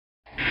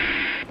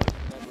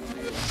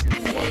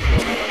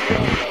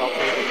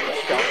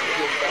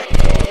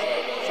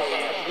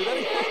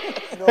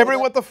Hey,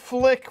 everyone, what the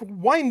flick?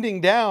 Winding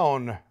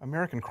down.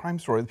 American Crime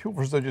Story. The People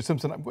vs. O.J.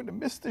 Simpson. I'm going to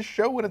miss this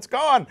show when it's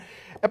gone.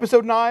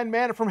 Episode 9,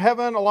 Manna from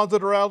Heaven. Alonso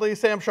Duralde,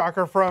 Sam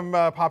Schacher from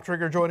Pop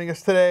Trigger joining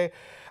us today.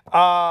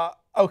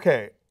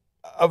 Okay,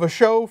 of a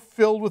show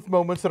filled with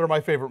moments that are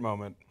my favorite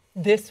moment.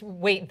 This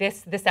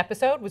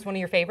episode was one of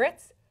your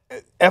favorites?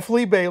 F.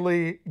 Lee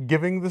Bailey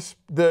giving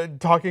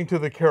talking to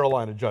the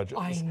Carolina judges.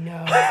 I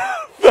know.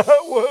 That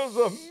was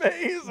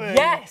amazing.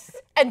 Yes.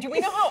 And do we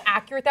know how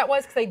accurate that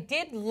was? Because I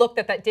did look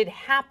that did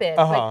happen.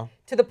 Like,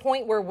 to the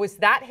point where, was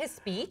that his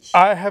speech?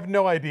 I have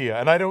no idea,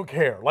 and I don't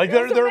care. Like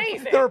there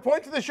are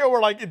points in the show where,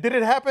 like, did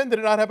it happen? Did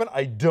it not happen?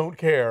 I don't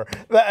care.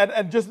 But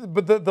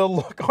the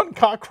look on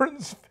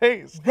Cochran's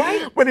face,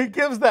 right, when he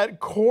gives that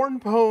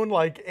cornpone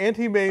like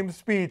anti-meme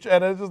speech,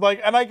 and it's just like,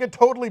 and I could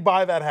totally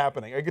buy that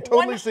happening. I could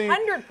totally 100%. see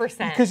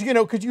 100%.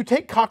 Because you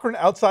take Cochran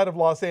outside of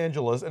Los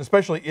Angeles, and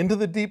especially into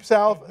the Deep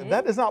South,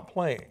 that is not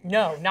playing.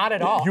 No, not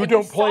at all. You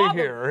don't play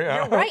here.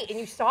 You're right, and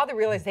you saw the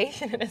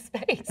realization in his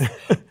face.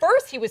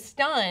 First, he was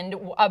stunned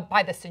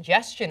by the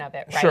suggestion of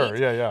it, right? Sure,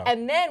 yeah.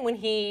 And then when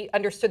he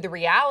understood the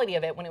reality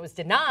of it, when it was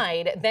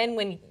denied, then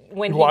when he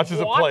watches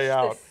it play watched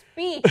out. the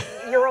speech,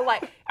 you're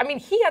like, I mean,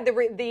 he had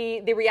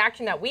the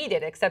reaction that we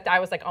did, except I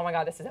was like, oh my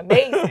God, this is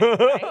amazing.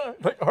 Right?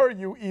 Like, are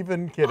you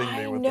even kidding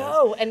me with this? I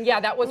know, and yeah,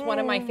 that was one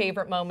of my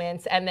favorite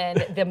moments. And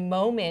then the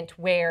moment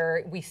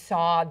where we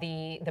saw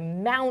the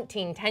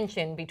mounting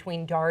tension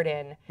between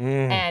Darden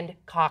and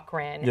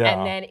Cochran,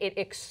 and then it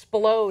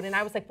explode. And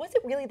I was like, was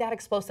it really that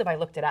explosive? I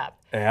looked it up.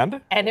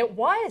 And it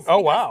was. Oh,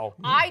 wow.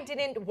 I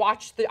didn't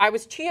watch I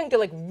was too young to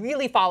like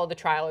really follow the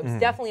trial. I was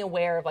definitely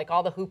aware of like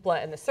all the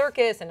hoopla and the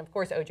circus, and of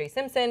course O.J.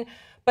 Simpson.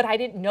 But I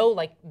didn't know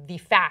like the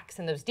facts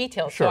and those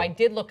details. Sure. So I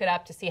did look it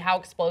up to see how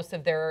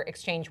explosive their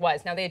exchange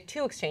was. Now they had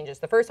two exchanges.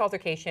 The first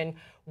altercation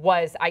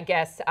was, I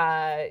guess,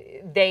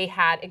 they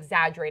had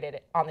exaggerated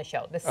it on the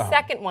show. The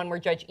second one where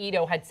Judge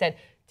Ito had said,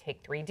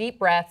 take 3 deep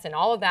breaths and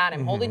all of that,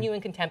 I'm holding you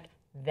in contempt.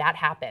 That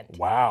happened.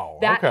 Wow.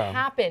 That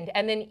happened.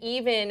 And then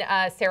even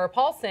Sarah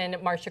Paulson,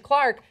 Marcia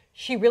Clark,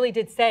 she really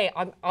did say,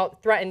 I'll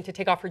threaten to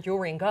take off her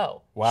jewelry and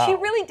go. Wow. She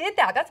really did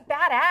that. That's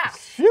badass.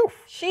 Phew.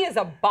 She is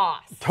a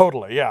boss.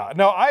 Totally, yeah.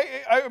 No,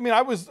 I mean,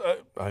 I was,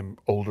 I'm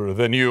older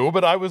than you,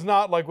 but I was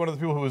not like one of the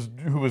people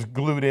who was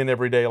glued in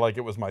every day like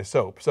it was my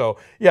soap. So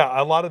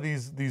yeah, a lot of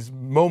these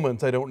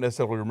moments I don't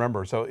necessarily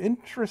remember. So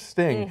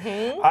interesting.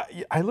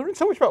 I learned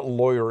so much about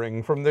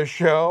lawyering from this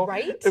show.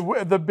 Right.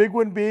 The big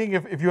one being,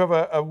 if you have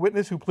a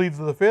witness who pleads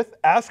to the fifth,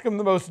 ask him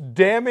the most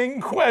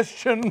damning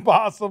question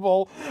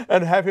possible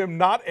and have him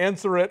not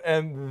answer it,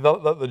 and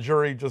the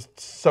jury just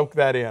soak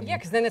that in. Yeah,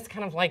 because then it's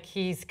kind of like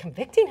he's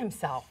convicting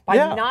himself by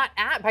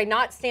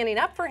not standing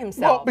up for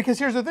himself. Well, because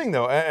here's the thing,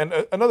 though, and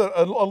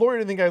a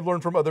lawyer thing I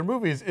learned from other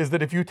movies is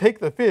that if you take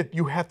the fifth,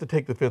 you have to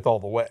take the fifth all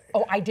the way.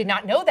 Oh, I did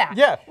not know that.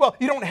 Yeah, well,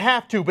 you don't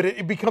have to, but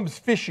it becomes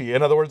fishy.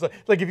 In other words,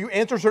 like if you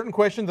answer certain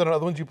questions and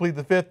other ones you plead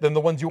the fifth, then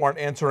the ones you aren't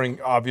answering,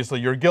 obviously,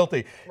 you're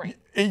guilty. Right.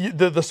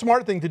 The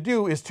smart thing to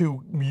do is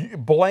to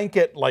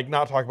blanket, like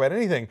not talk about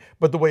anything.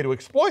 But the way to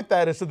exploit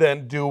that is to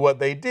then do what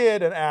they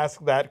did and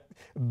ask that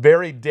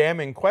very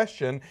damning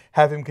question,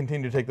 have him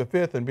continue to take the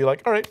fifth and be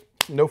like, all right,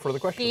 no further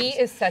questions. He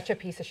is such a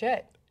piece of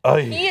shit.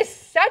 He is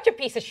such a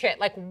piece of shit.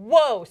 Like,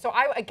 whoa. So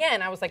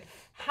I was like,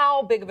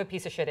 how big of a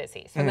piece of shit is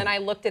he? So then I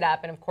looked it up,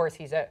 and of course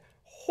he's a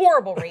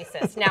horrible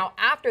racist. Now,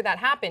 after that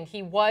happened,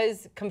 he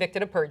was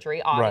convicted of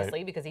perjury,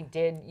 obviously, because he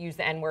did use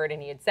the N-word, and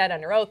he had said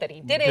under oath that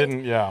he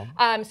didn't.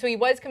 So he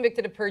was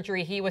convicted of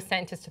perjury. He was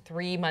sentenced to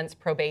 3 months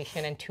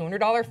probation and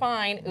 $200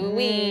 fine.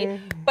 Ooh-wee.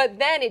 But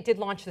then it did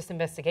launch this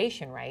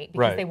investigation, right?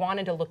 Because they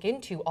wanted to look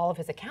into all of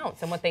his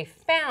accounts. And what they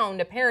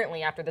found,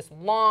 apparently, after this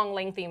long,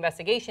 lengthy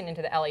investigation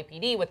into the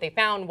LAPD, what they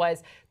found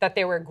was that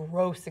there were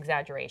gross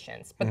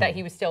exaggerations, but that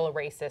he was still a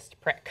racist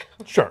prick.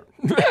 Sure.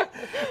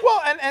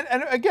 Well,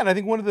 and again, I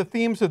think one of the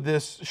themes of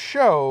this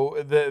show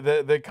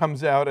that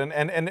comes out, and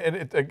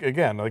it,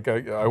 again, like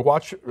I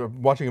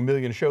watching a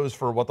million shows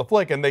for What the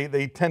Flick, and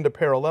they tend to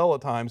parallel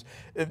at times.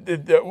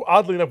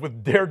 Oddly enough,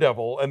 with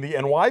Daredevil and the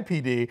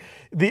NYPD,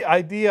 the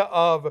idea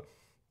of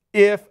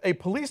if a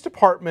police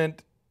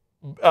department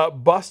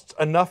busts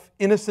enough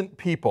innocent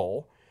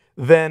people,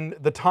 then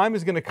the time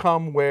is going to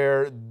come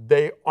where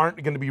they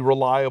aren't going to be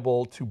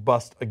reliable to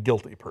bust a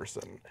guilty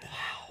person.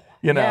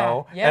 You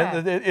know,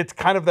 and it's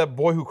kind of that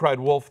boy who cried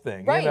wolf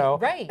thing, you know?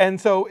 Right.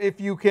 And so if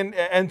you can,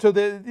 and so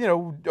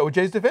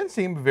OJ's defense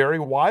team very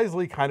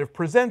wisely kind of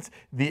presents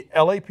the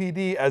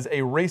LAPD as a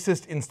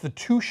racist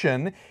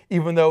institution,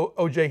 even though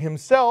OJ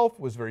himself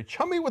was very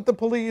chummy with the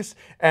police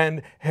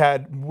and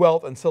had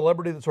wealth and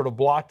celebrity that sort of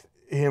blocked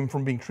him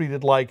from being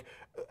treated like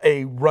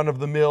a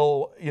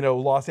run-of-the-mill,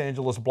 Los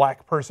Angeles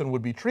black person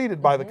would be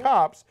treated by the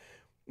cops.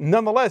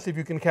 Nonetheless, if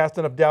you can cast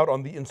enough doubt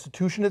on the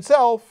institution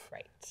itself,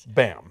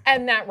 bam.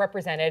 And that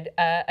represented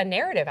a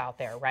narrative out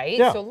there, right?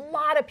 Yeah. So a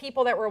lot of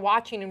people that were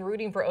watching and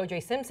rooting for O.J.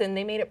 Simpson,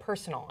 they made it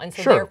personal. And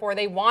so therefore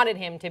they wanted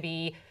him to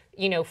be,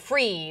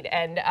 freed.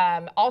 And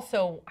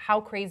also,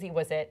 how crazy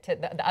was it?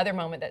 The other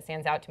moment that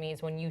stands out to me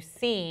is when you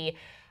see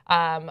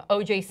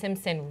O.J.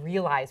 Simpson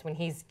realize when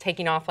he's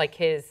taking off like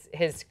his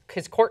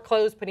court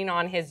clothes, putting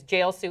on his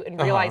jail suit,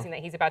 and realizing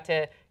that he's about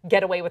to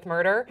get away with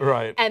murder.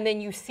 Right. And then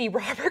you see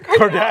Robert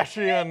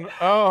Kardashian.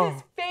 Oh.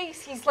 His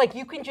face, he's like,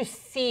 you can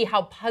just see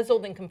how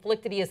puzzled and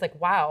conflicted he is. Like,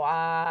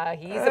 wow,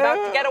 he's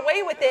about to get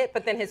away with it,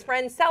 but then his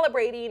friend's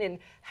celebrating, and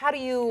how do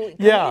you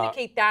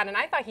communicate that? And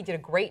I thought he did a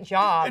great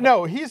job.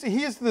 No, he's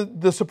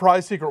the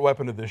surprise secret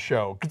weapon of this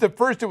show. Because at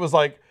first it was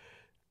like,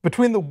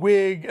 between the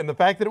wig and the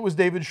fact that it was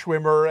David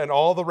Schwimmer and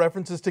all the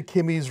references to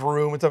Kimmy's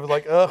room and stuff, it was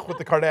like, ugh, with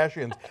the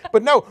Kardashians.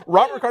 But no,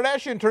 Robert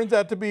Kardashian turns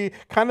out to be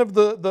kind of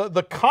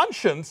the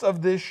conscience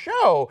of this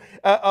show,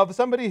 of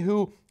somebody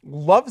who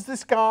loves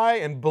this guy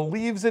and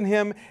believes in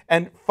him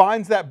and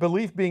finds that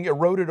belief being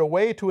eroded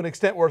away to an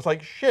extent where it's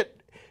like,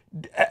 shit,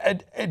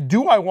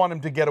 do I want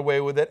him to get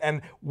away with it?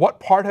 And what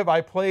part have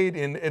I played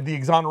in the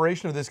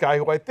exoneration of this guy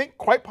who I think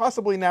quite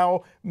possibly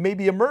now may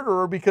be a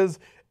murderer, because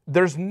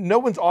there's no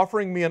one's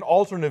offering me an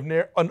alternative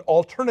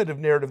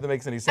narrative that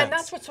makes any sense. And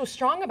that's what's so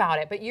strong about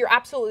it. But you're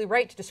absolutely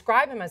right to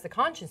describe him as the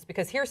conscience,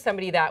 because here's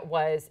somebody that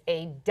was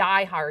a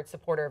diehard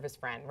supporter of his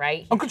friend,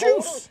 right? Uncle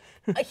Juice.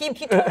 He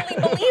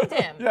totally believed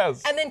him.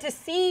 Yes. And then to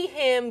see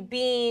him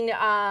being,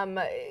 I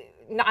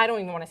don't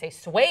even want to say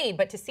swayed,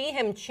 but to see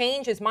him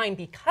change his mind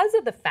because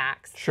of the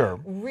facts,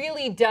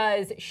 really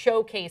does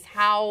showcase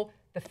how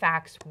the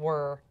facts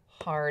were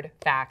hard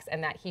facts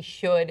and that he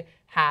should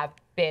have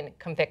been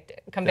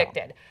convicted.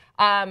 Yeah.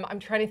 I'm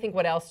trying to think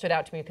what else stood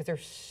out to me, because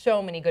there's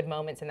so many good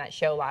moments in that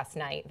show last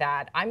night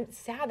that I'm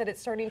sad that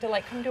it's starting to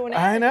like come to an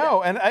end. I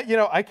know, and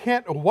I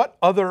can't. What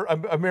other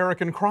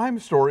American crime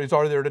stories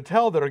are there to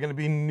tell that are going to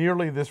be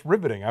nearly this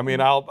riveting? I mean,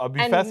 I'll be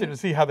fascinated to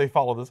see how they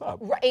follow this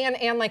up.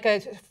 And like a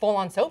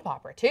full-on soap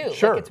opera too.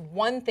 Sure. Like, it's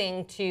one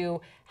thing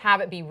to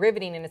have it be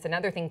riveting, and it's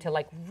another thing to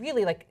like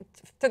really like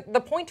to the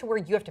point to where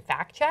you have to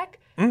fact check.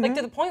 Like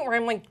to the point where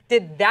I'm like,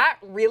 did that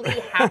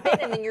really happen?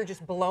 And then you're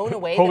just blown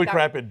away. Holy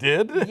crap, it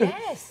did?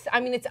 Yes. I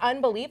mean, it's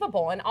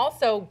unbelievable. And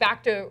also,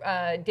 back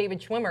to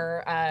David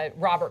Schwimmer,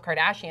 Robert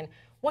Kardashian.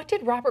 What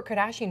did Robert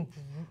Kardashian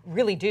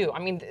really do? I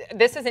mean,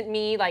 this isn't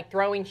me like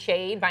throwing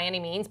shade by any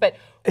means, but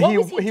what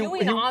was he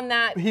doing on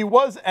that? He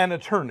was an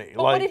attorney.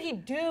 But what did he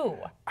do?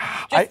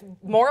 Just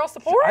moral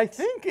support? I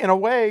think, in a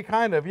way,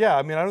 kind of, yeah.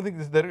 I mean, I don't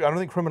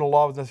think criminal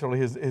law was necessarily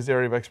his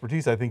area of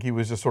expertise. I think he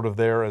was just sort of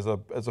there as a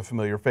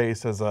familiar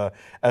face, as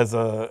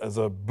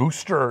a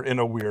booster in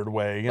a weird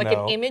way, like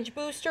an image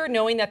booster,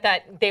 knowing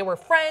that they were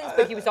friends,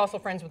 but he was also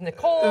friends with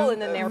Nicole,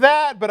 and then they were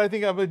but I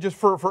think just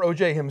for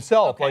OJ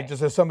himself, like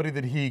just as somebody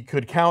that he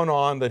could count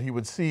on, that he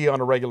would see on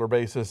a regular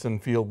basis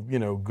and feel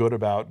good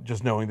about,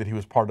 just knowing that he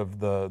was part of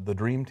the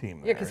dream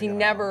team. Yeah, because he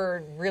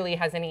never really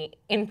has any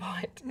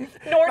input,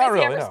 nor does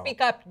he ever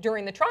speak up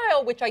during the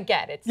trial, which I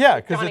get. It's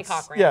Johnny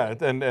Cochran.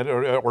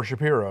 Yeah, or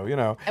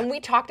Shapiro, And we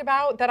talked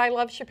about that I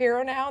love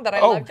Shapiro now, that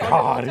I love John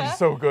Travolta. God, he's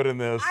so good in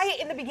this.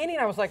 In the beginning,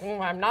 I was like,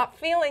 I'm not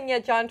feeling you,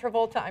 John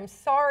Travolta. I'm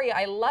sorry.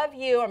 I love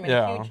you. I'm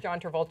a huge John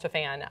Travolta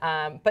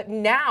fan. But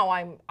now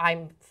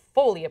I'm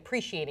fully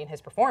appreciating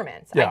his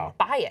performance. Yeah.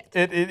 I buy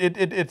it.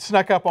 It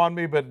snuck up on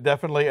me, but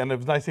definitely, and it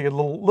was nice to get a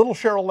little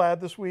Cheryl Ladd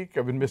this week.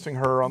 I've been missing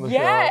her on the show.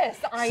 Yes,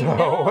 I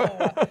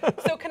know.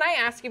 So can I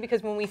ask you,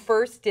 because when we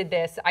first did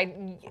this,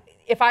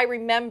 if I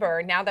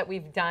remember, now that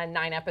we've done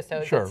 9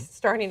 episodes, it's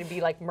starting to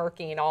be like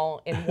murky and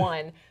all in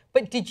one.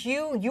 But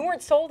you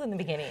weren't sold in the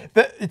beginning.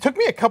 It took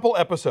me a couple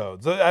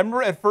episodes. I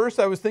remember at first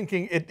I was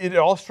thinking it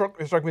all struck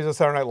me as a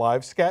Saturday Night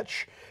Live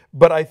sketch.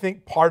 But I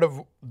think part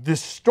of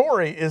this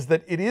story is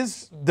that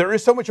there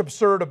is so much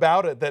absurd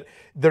about it that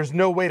there's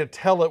no way to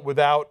tell it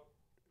without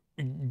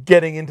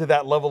getting into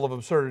that level of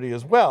absurdity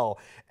as well.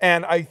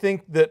 And I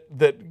think that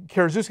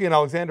Karaszewski and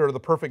Alexander are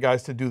the perfect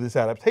guys to do this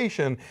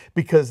adaptation,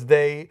 because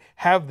they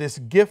have this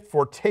gift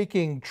for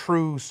taking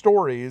true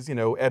stories,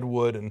 Ed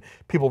Wood and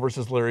People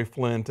versus Larry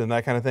Flint and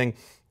that kind of thing,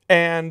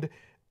 and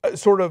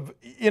sort of,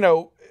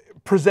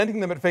 presenting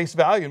them at face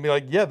value and be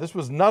like, yeah, this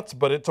was nuts,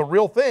 but it's a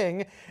real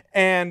thing,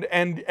 and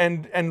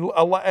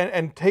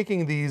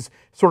taking these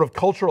sort of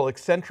cultural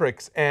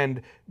eccentrics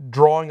and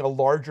drawing a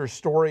larger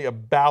story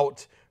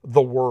about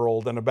the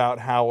world and about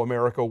how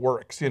America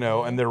works,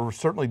 and they're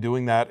certainly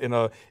doing that in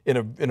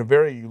a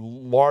very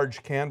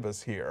large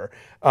canvas here.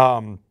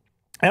 And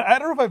I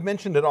don't know if I've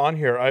mentioned it on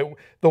here.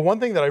 The one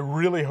thing that I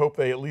really hope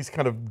they at least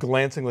kind of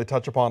glancingly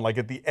touch upon, like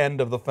at the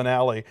end of the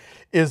finale,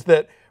 is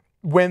that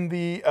when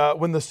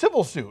the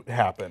civil suit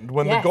happened,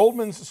 when the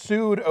Goldmans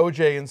sued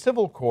OJ in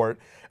civil court,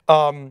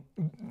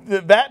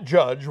 that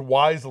judge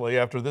wisely,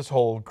 after this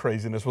whole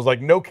craziness, was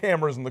like, no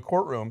cameras in the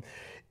courtroom.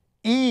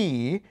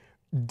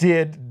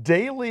 Did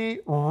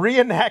daily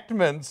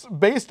reenactments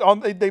based on,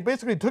 they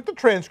basically took the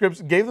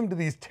transcripts, gave them to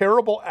these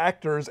terrible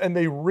actors, and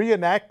they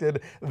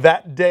reenacted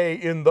that day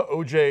in the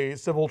OJ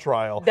civil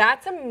trial.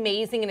 That's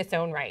amazing in its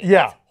own right.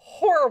 Yeah. That's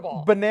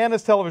horrible.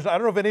 Bananas television. I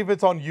don't know if any of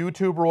it's on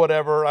YouTube or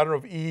whatever. I don't know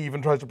if E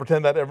even tries to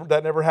pretend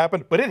that never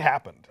happened, but it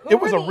happened. It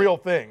was a real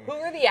thing. Who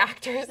are the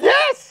actors?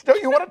 Yes!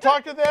 Don't you want to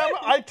talk to them?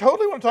 I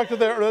totally want to talk to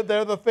they're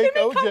the fake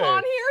OJ. Can they come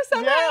on here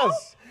somehow?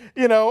 Yes.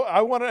 you know,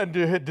 I want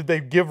to. Did they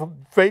give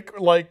fake,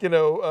 like, you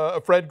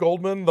know, Fred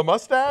Goldman the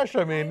mustache?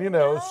 I mean, you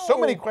know, so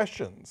many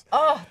questions.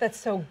 Oh, that's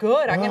so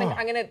good.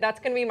 That's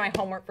gonna be my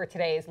homework for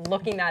today is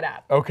looking that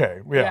up. Okay,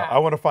 yeah. I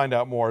want to find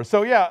out more.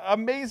 So yeah,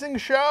 amazing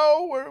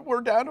show.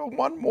 We're down to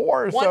one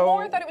more. One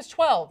more? I thought it was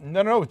 12.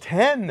 No,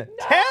 10. No!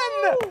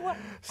 10.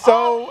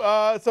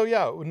 So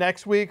yeah,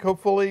 next week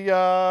hopefully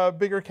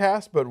bigger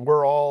cast, but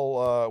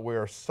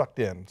we're sucked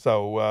in.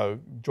 So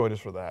join us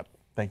for that.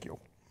 Thank you.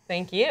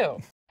 Thank you.